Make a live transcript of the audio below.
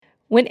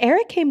When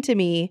Eric came to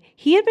me,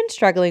 he had been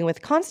struggling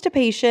with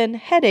constipation,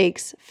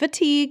 headaches,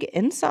 fatigue,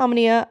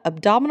 insomnia,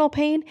 abdominal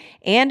pain,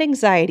 and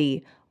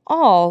anxiety,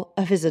 all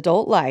of his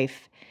adult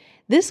life.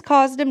 This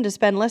caused him to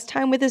spend less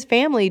time with his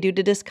family due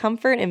to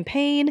discomfort and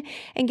pain,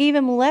 and gave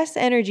him less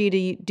energy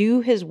to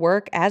do his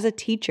work as a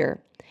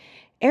teacher.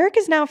 Eric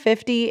is now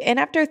 50, and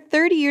after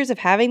 30 years of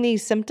having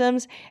these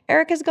symptoms,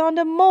 Eric has gone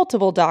to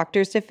multiple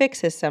doctors to fix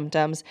his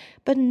symptoms,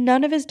 but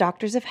none of his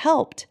doctors have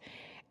helped.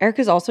 Eric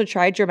has also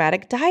tried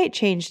dramatic diet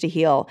change to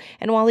heal,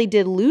 and while he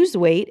did lose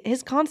weight,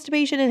 his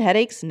constipation and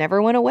headaches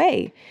never went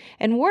away.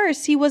 And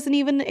worse, he wasn't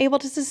even able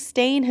to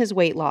sustain his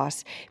weight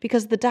loss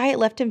because the diet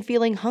left him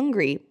feeling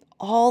hungry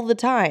all the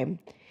time.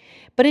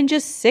 But in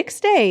just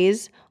 6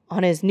 days,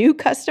 on his new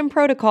custom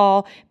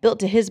protocol built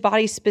to his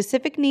body's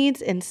specific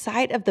needs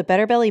inside of the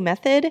Better Belly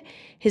method,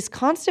 his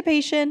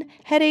constipation,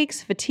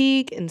 headaches,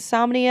 fatigue,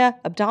 insomnia,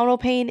 abdominal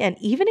pain, and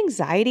even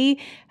anxiety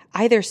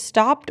either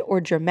stopped or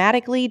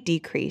dramatically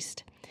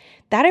decreased.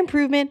 That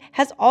improvement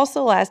has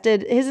also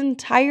lasted his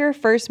entire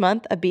first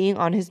month of being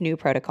on his new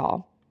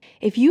protocol.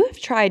 If you have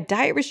tried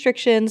diet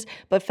restrictions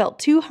but felt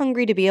too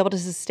hungry to be able to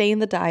sustain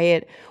the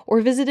diet, or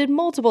visited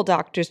multiple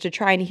doctors to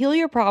try and heal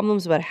your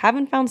problems but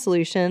haven't found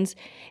solutions,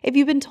 if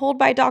you've been told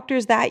by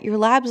doctors that your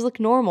labs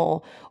look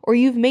normal, or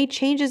you've made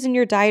changes in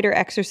your diet or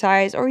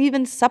exercise or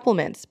even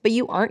supplements but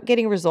you aren't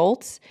getting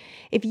results,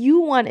 if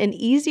you want an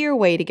easier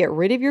way to get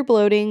rid of your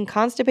bloating,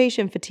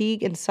 constipation,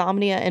 fatigue,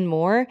 insomnia, and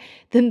more,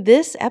 then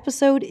this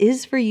episode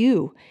is for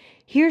you.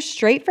 Hear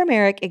straight from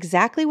Eric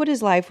exactly what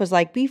his life was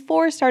like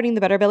before starting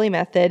the Better Belly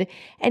method,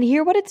 and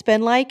hear what it's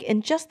been like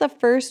in just the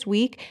first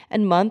week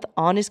and month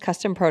on his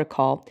custom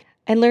protocol,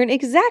 and learn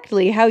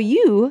exactly how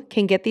you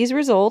can get these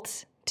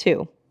results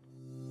too.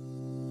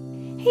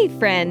 Hey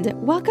friend,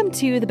 welcome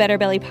to the Better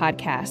Belly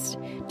podcast.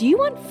 Do you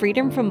want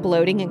freedom from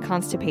bloating and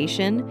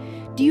constipation?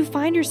 Do you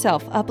find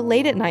yourself up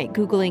late at night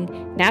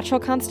Googling natural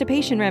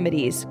constipation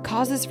remedies,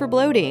 causes for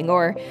bloating,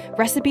 or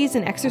recipes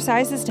and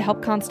exercises to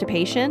help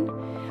constipation?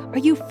 Are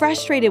you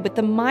frustrated with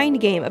the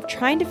mind game of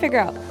trying to figure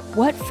out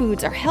what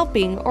foods are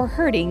helping or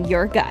hurting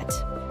your gut?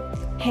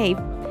 Hey,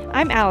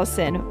 I'm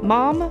Allison,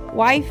 mom,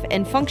 wife,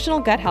 and functional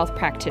gut health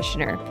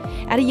practitioner.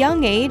 At a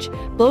young age,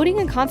 bloating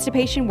and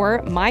constipation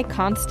were my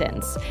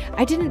constants.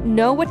 I didn't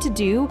know what to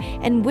do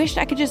and wished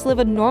I could just live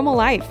a normal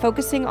life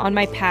focusing on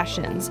my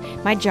passions,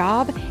 my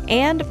job,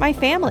 and my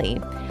family.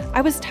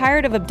 I was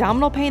tired of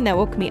abdominal pain that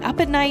woke me up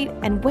at night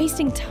and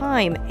wasting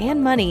time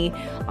and money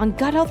on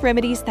gut health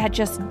remedies that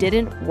just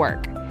didn't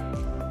work.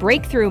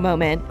 Breakthrough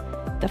moment,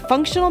 the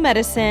functional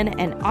medicine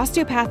and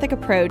osteopathic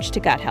approach to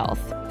gut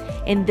health.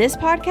 In this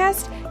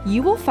podcast,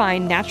 you will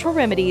find natural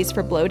remedies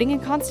for bloating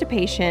and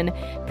constipation,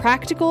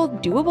 practical,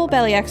 doable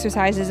belly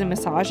exercises and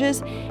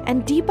massages,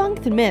 and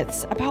debunk the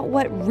myths about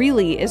what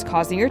really is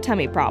causing your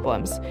tummy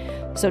problems.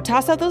 So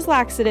toss out those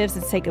laxatives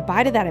and say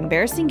goodbye to that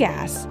embarrassing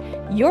gas.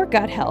 Your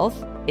gut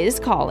health is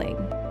calling.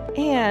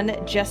 And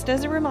just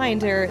as a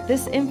reminder,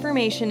 this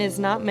information is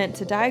not meant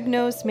to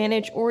diagnose,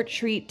 manage, or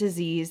treat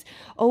disease.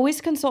 Always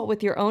consult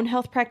with your own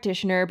health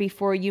practitioner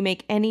before you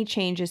make any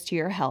changes to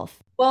your health.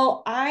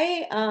 Well,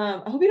 I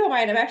hope you don't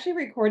mind. I'm actually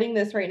recording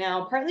this right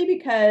now, partly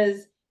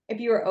because if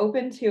you were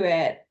open to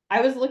it,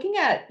 I was looking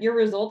at your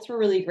results were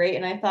really great.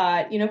 And I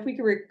thought, if we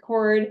could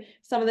record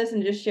some of this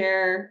and just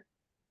share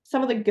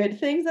some of the good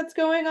things that's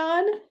going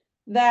on,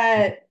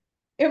 that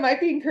it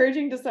might be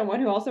encouraging to someone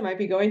who also might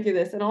be going through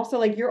this. And also,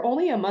 like, you're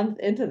only a month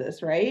into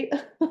this, right?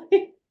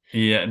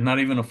 Yeah, not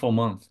even a full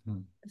month.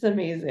 It's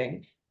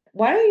amazing.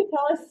 Why don't you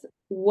tell us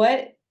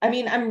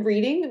I'm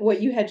reading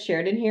what you had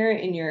shared in here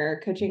in your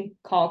coaching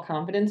call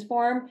confidence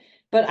form,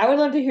 but I would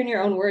love to hear in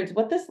your own words,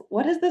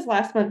 what has this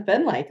last month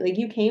been like? Like,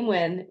 you came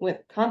with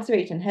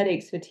constipation,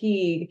 headaches,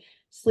 fatigue,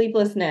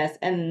 sleeplessness,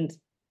 and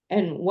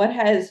what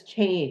has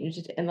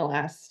changed in the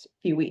last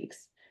few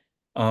weeks?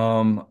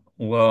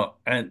 Well,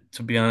 and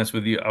to be honest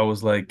with you, I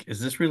was like, is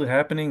this really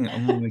happening?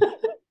 I'm like,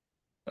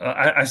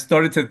 I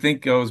started to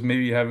think I was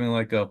maybe having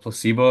like a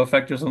placebo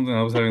effect or something.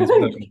 I was having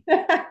some type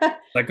of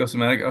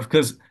psychosomatic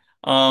because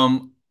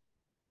um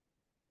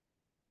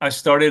I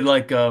started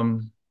like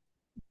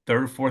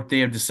third, fourth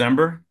day of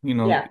December,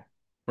 Yeah.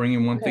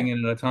 bringing one thing Okay.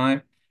 in at a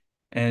time.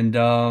 And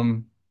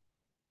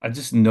I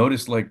just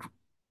noticed like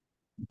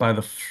by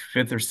the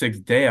fifth or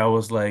sixth day, I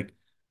was like,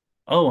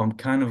 oh, I'm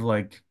kind of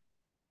like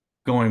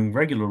going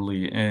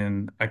regularly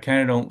and I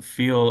kind of don't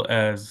feel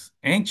as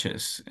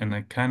anxious and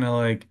I kind of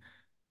like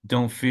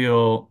don't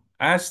feel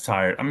as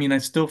tired. I mean, I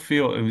still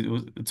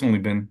feel it's only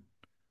been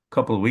a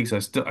couple of weeks. I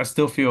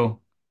still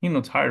feel,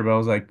 tired, but I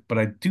was like, but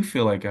I do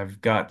feel like I've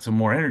got some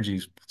more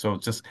energy. So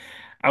it's just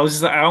I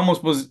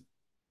almost was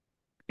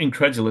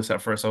incredulous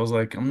at first. I was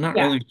like, I'm not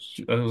Yeah. really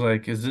I was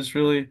like, is this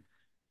really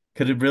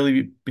could it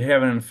really be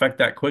having an effect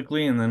that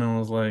quickly? And then I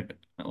was like,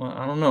 well,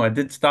 I don't know. I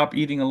did stop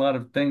eating a lot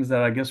of things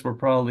that I guess were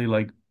probably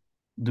like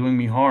doing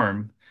me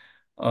harm.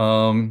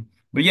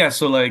 But yeah,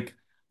 so like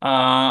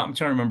I'm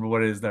trying to remember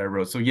what it is that I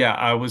wrote. So yeah,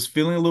 I was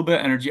feeling a little bit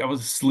of energy. I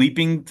was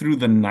sleeping through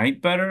the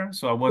night better,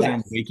 so Yes. I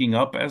wasn't waking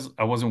up as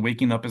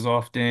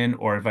often.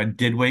 Or if I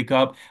did wake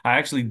up, I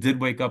actually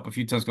did wake up a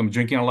few times 'cause I'm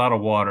drinking a lot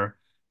of water.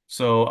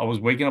 So I was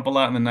waking up a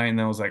lot in the night, and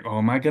then I was like, "Oh,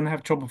 am I gonna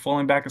have trouble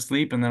falling back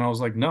asleep?" And then I was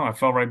like, "No, I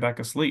fell right back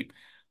asleep."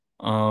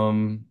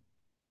 Um,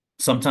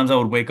 Sometimes I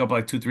would wake up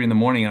like 2, 3 in the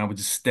morning, and I would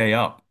just stay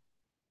up.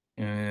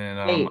 And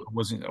Right. I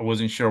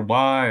wasn't sure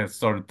why. I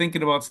started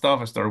thinking about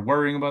stuff. I started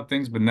worrying about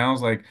things, but now I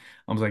was like,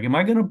 am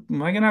I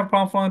gonna have a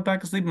problem falling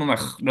back asleep? And I'm like,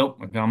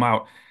 nope, I'm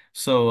out.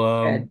 So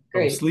Good. I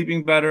was Great.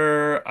 sleeping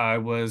better. I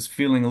was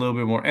feeling a little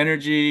bit more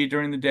energy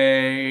during the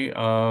day.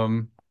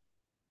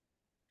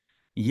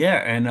 Yeah,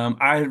 and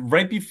I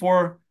right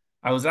before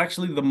I was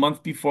actually the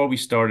month before we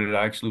started,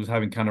 I actually was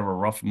having kind of a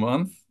rough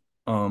month.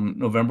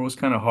 November was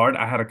kind of hard.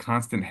 I had a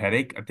constant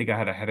headache. I think I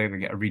had a headache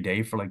like every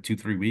day for like 2,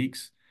 3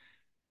 weeks.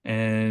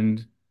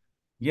 And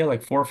yeah,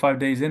 like 4 or 5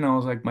 days in, I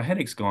was like, my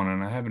headache's gone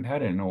and I haven't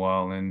had it in a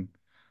while. And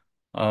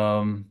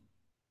um,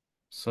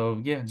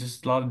 so yeah,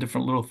 just a lot of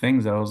different little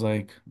things that I was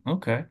like,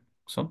 okay,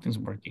 something's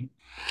working.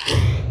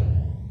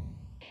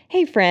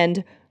 Hey,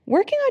 friend,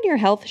 working on your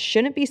health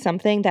shouldn't be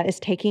something that is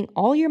taking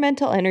all your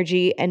mental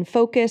energy and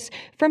focus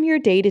from your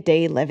day to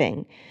day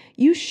living.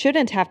 You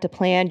shouldn't have to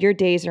plan your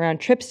days around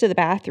trips to the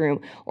bathroom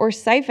or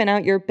siphon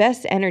out your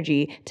best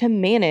energy to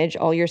manage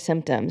all your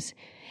symptoms.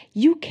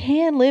 You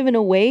can live in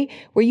a way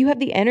where you have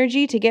the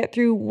energy to get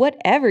through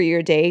whatever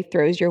your day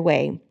throws your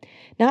way.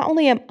 Not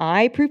only am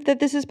I proof that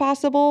this is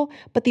possible,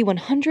 but the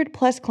 100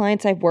 plus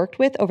clients I've worked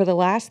with over the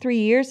last 3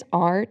 years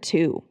are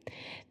too.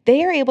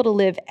 They are able to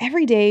live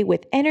every day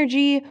with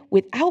energy,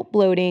 without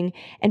bloating,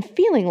 and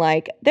feeling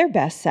like their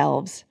best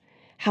selves.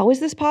 How is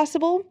this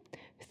possible?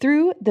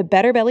 Through the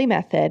Better Belly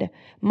Method,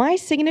 my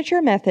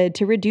signature method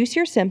to reduce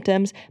your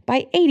symptoms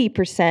by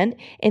 80%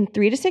 in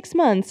 3 to 6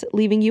 months,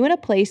 leaving you in a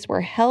place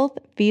where health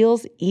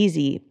feels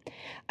easy.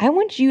 I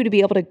want you to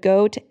be able to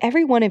go to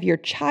every one of your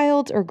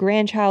child's or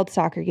grandchild's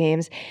soccer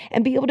games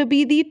and be able to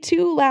be the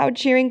too loud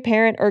cheering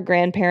parent or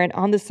grandparent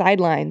on the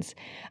sidelines.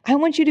 I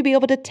want you to be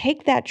able to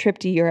take that trip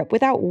to Europe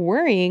without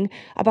worrying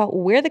about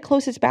where the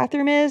closest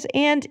bathroom is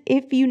and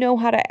if you know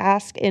how to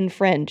ask in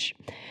French.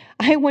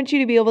 I want you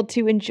to be able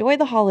to enjoy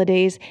the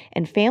holidays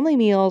and family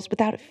meals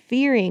without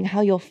fearing how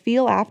you'll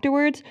feel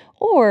afterwards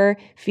or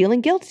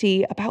feeling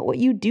guilty about what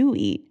you do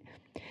eat.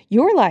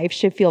 Your life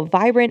should feel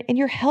vibrant and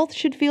your health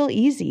should feel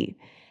easy.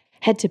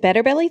 Head to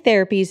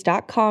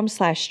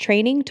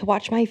betterbellytherapies.com/training to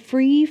watch my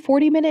free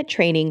 40-minute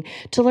training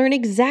to learn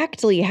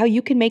exactly how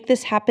you can make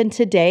this happen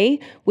today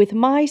with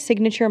my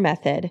signature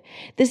method.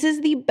 This is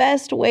the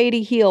best way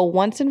to heal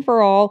once and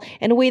for all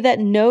in a way that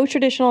no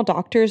traditional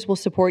doctors will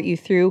support you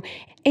through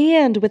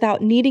and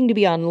without needing to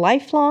be on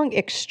lifelong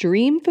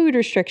extreme food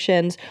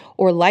restrictions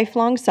or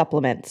lifelong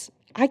supplements.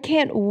 I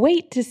can't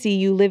wait to see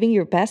you living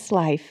your best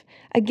life.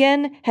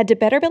 Again, head to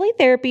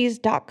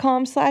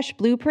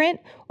betterbellytherapies.com/blueprint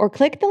or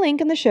click the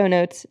link in the show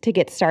notes to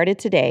get started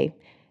today.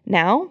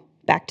 Now,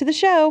 back to the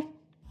show.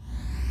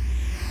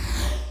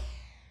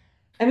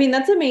 I mean,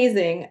 that's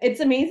amazing. It's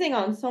amazing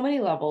on so many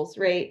levels,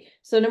 right?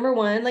 So number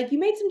one, like you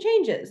made some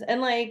changes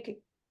and like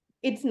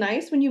it's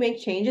nice when you make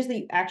changes that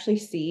you actually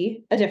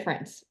see a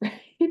difference,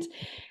 right?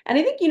 And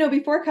I think,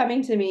 before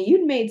coming to me,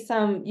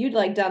 you'd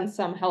like done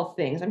some health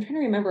things. I'm trying to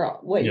remember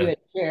what you Yeah. had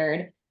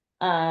shared.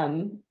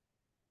 Um,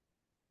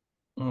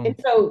 and Um,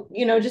 so,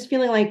 just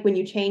feeling like when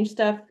you change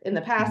stuff in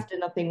the past and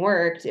nothing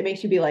worked, it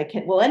makes you be like,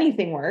 will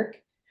anything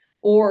work?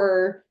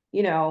 Or,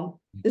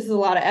 this is a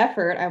lot of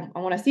effort. I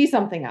want to see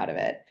something out of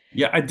it.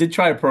 yeah, I did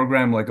try a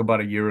program like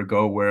about a year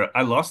ago where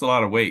I lost a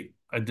lot of weight.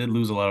 I did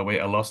lose a lot of weight.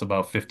 I lost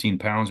about 15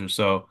 pounds or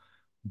so.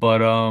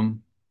 But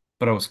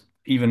I was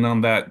even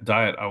on that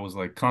diet, I was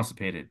like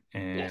constipated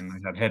and Yes.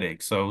 I had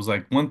headaches. So it was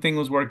like one thing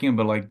was working,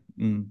 but like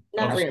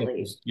Not other stuff really.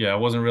 was, yeah, I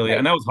wasn't really, Right.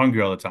 and I was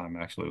hungry all the time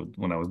actually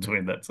when I was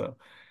doing that. So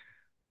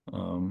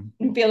um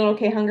You feeling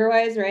okay hunger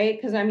wise, right?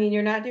 Because I mean,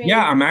 you're not doing yeah,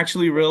 it. I'm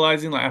actually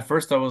realizing like at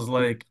first I was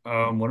like, what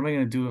am I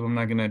gonna do if I'm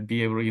not gonna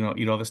be able to,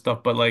 eat all this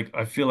stuff? But like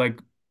I feel like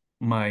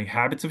my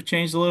habits have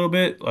changed a little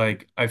bit.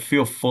 Like I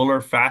feel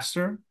fuller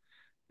faster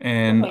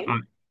and Okay.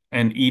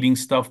 and eating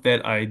stuff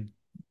that I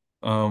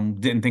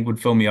didn't think would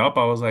fill me up.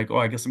 I was like, oh,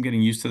 I guess I'm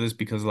getting used to this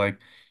because like,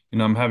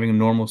 I'm having a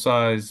normal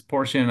size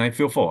portion and I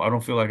feel full. I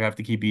don't feel like I have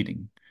to keep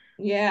eating.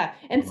 Yeah.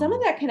 And some of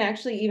Um, that can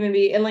actually even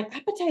be, and like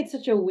appetite's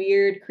such a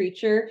weird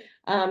creature.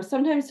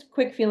 Sometimes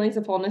quick feelings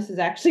of fullness is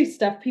actually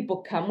stuff people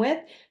come with.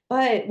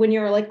 But when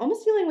you're like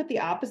almost feeling with the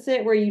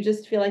opposite, where you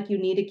just feel like you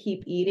need to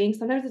keep eating,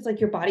 sometimes it's like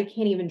your body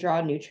can't even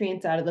draw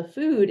nutrients out of the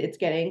food it's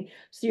getting.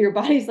 So your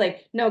body's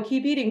like, no,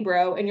 keep eating,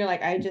 bro. And you're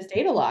like, I just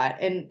ate a lot.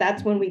 And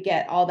that's when we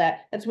get all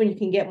that. That's when you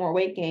can get more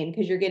weight gain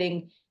because you're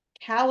getting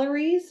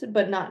calories,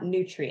 but not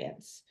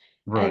nutrients.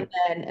 And right,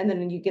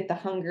 then you get the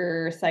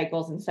hunger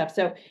cycles and stuff.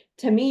 So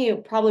to me,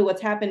 probably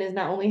what's happened is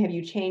not only have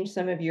you changed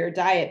some of your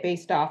diet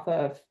based off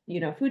of,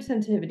 food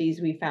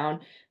sensitivities we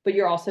found, but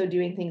you're also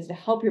doing things to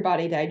help your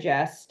body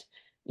digest,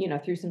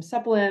 through some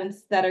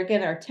supplements that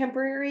are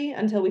temporary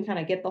until we kind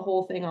of get the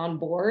whole thing on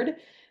board.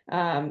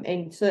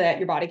 And so that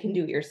your body can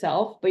do it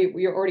yourself, but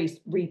you're already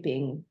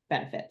reaping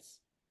benefits,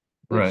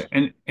 Right.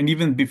 which And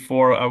even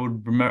before I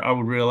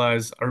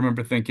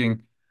remember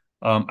thinking,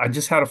 I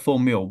just had a full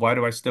meal. Why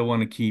do I still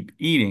want to keep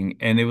eating?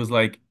 And it was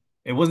like,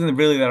 it wasn't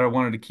really that I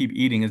wanted to keep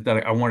eating, it's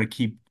that I wanted to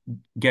keep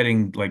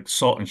getting like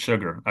salt and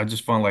sugar. I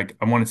just found like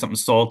I wanted something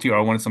salty or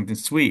I wanted something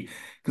sweet.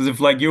 Because if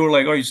like you were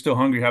like, oh, you're still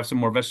hungry, have some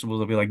more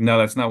vegetables, I'll be like, no,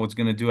 that's not what's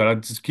gonna do it. I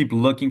just keep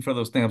looking for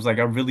those things. I was like,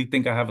 I really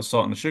think I have a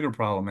salt and a sugar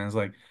problem. And it's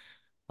like,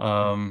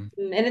 and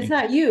it's you,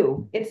 not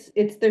you. It's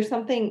there's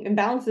something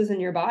imbalances in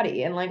your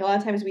body. And like a lot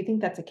of times we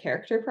think that's a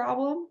character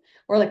problem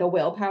or like a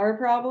willpower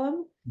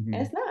problem. And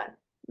Mhm. it's not.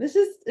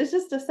 It's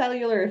just a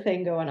cellular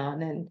thing going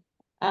on.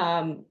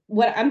 And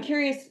what I'm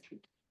curious,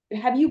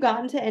 have you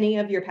gotten to any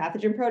of your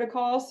pathogen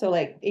protocols? So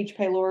like H.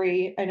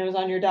 pylori, I know is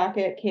on your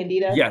docket,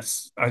 Candida.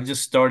 Yes, I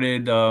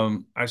started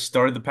the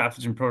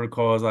pathogen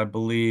protocols, I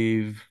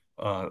believe,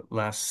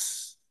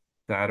 last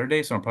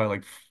Saturday, so I'm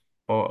probably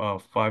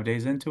like 5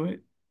 days into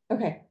it.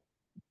 Okay.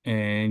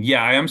 And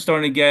yeah, I am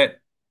starting to get,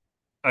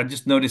 I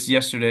just noticed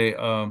yesterday,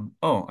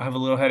 oh, I have a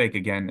little headache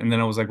again. And then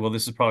I was like, well,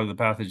 this is probably the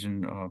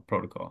pathogen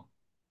protocol.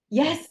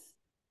 Yes,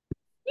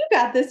 you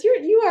got this.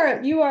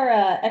 You are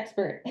a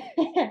expert.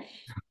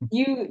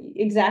 You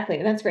exactly.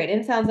 And that's great. And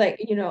it sounds like,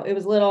 it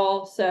was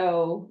little.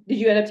 So did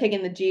you end up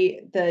taking the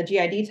GI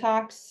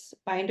detox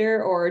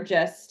binder or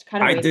just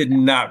kind of I waiting? did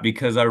not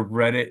because I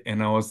read it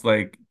and I was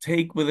like,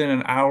 take within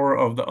an hour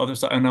of the other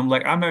side. And I'm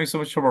like, I'm having so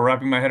much trouble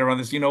wrapping my head around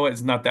this. You know what?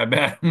 It's not that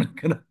bad.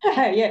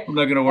 Yeah. I'm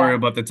not gonna worry Yeah.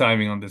 about the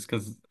timing on this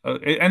because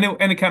and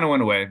it kind of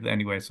went away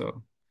anyway.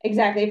 So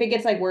Exactly. If it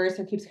gets like worse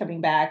or keeps coming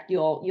back,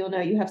 you'll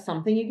know you have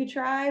something you could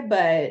try.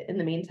 But in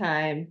the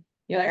meantime,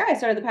 you're like, all right, I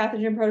started the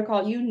pathogen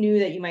protocol. You knew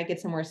that you might get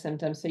some more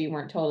symptoms, so you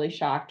weren't totally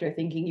shocked or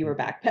thinking you were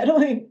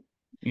backpedaling.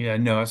 yeah,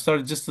 no, I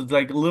started just with,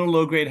 like a little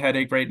low grade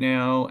headache right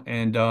now,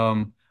 and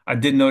I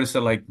did notice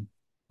that like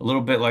a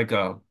little bit like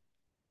a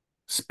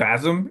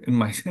spasm in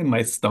my in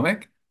my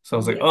stomach. So I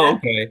was like, oh, Yeah.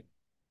 okay.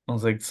 I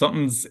was like,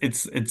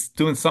 it's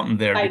doing something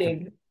there because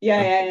Fighting. Yeah,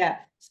 uh, yeah, yeah. it,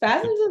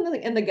 Spasms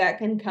in the gut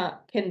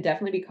can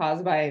definitely be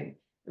caused by a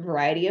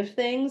variety of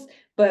things,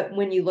 but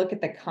when you look at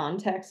the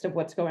context of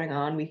what's going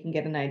on, we can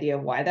get an idea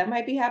of why that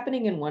might be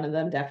happening. And one of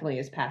them definitely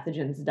is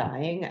pathogens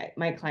dying.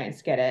 My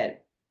clients get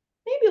it.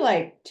 Maybe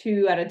like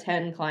 2 out of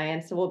 10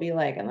 clients will be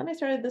like, and then I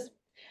started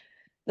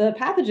the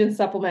pathogen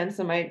supplements,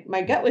 and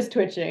my gut was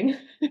twitching.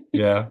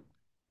 yeah,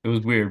 it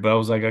was weird, but I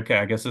was like, okay,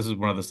 I guess this is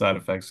one of the side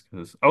effects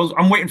because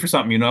I'm waiting for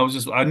something,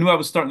 I knew I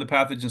was starting the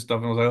pathogen stuff,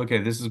 and I was like, okay,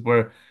 this is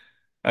where.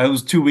 It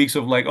was 2 weeks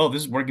of like, oh,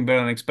 this is working better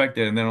than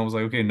expected. And then I was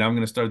like, okay, now I'm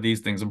gonna start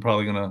these things. I'm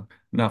probably gonna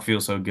not feel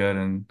so good.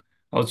 And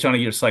I was trying to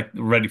get like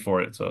ready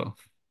for it. So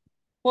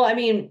Well, I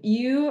mean,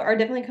 you are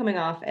definitely coming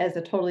off as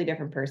a totally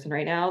different person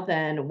right now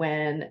than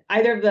when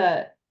either of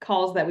the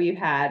calls that we've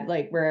had,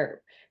 like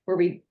where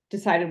we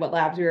decided what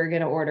labs we were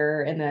going to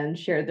order and then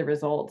shared the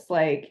results.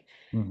 Like,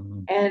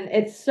 mhm. and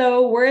it's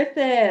so worth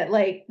it.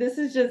 Like, this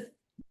is just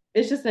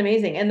it's just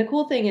amazing. And the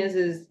cool thing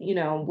is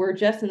we're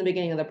just in the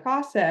beginning of the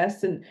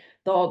process, and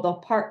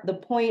the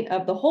point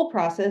of the whole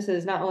process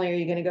is not only are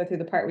you going to go through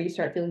the part where you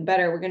start feeling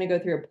better, we're going to go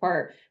through a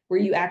part where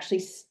you're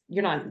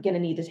not going to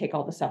need to take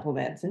all the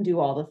supplements and do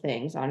all the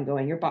things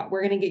ongoing.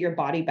 We're going to get your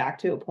body back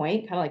to a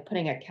point, kind of like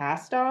putting a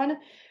cast on,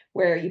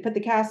 where you put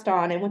the cast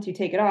on, and once you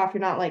take it off,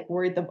 you're not like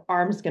worried the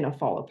arm's going to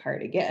fall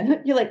apart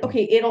again. You're like,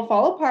 okay, it'll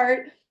fall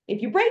apart.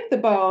 If you break the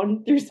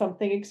bone, there's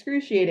something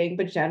excruciating,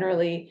 but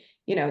generally,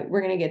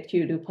 we're going to get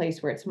you to a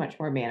place where it's much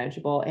more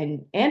manageable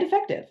and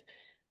effective.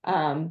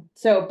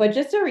 So, but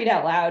just to read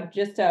out loud,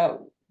 just to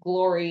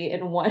glory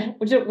in one,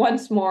 which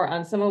once more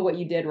on some of what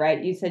you did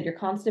right. You said your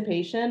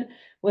constipation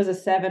was a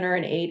 7 or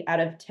an 8 out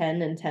of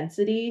 10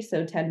 intensity,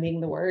 so 10 being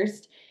the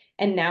worst.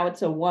 And now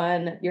it's a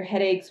 1. Your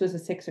headaches was a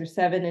 6 or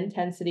 7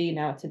 intensity.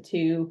 Now it's a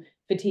 2.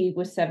 Fatigue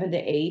was 7 to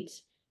 8.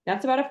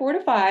 That's about a 4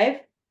 to 5.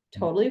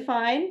 Totally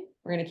fine.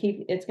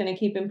 It's gonna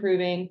keep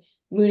improving.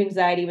 Mood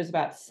anxiety was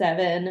about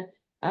 7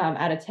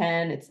 out of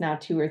 10. It's now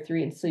 2 or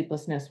 3, and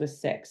sleeplessness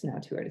was 6, now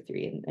 2 or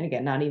 3. And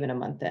again, not even a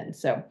month in.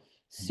 So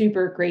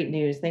super great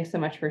news. Thanks so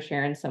much for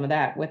sharing some of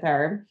that with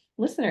our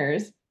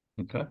listeners.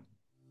 Okay.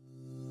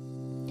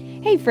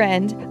 Hey,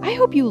 friend, I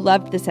hope you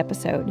loved this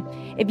episode.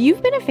 If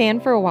you've been a fan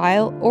for a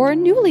while or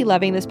newly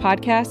loving this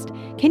podcast,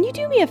 can you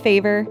do me a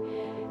favor?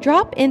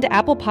 Drop into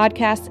Apple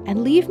Podcasts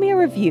and leave me a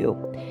review.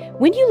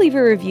 When you leave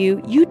a review,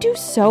 you do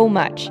so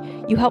much.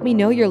 You help me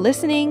know you're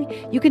listening.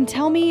 You can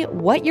tell me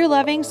what you're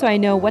loving so I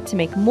know what to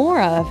make more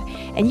of.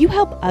 And you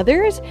help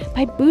others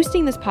by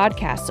boosting this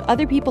podcast so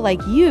other people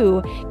like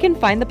you can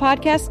find the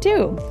podcast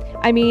too.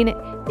 I mean,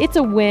 it's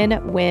a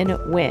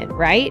win-win-win,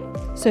 right?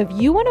 So if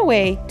you want a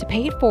way to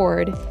pay it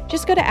forward,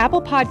 just go to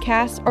Apple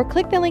Podcasts or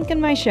click the link in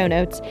my show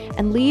notes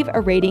and leave a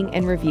rating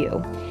and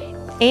review.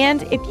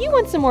 And if you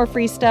want some more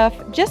free stuff,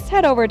 just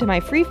head over to my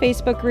free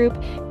Facebook group,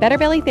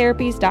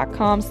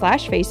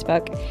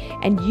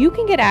 betterbellytherapies.com/Facebook, and you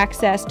can get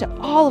access to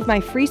all of my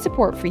free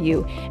support for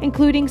you,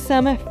 including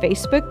some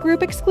Facebook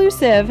group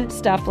exclusive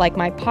stuff like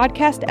my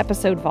podcast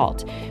episode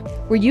vault,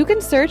 where you can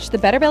search the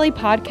Better Belly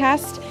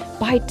podcast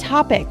by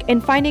topic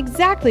and find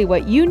exactly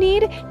what you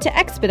need to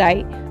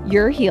expedite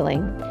your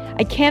healing.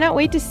 I cannot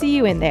wait to see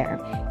you in there.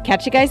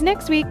 Catch you guys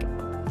next week.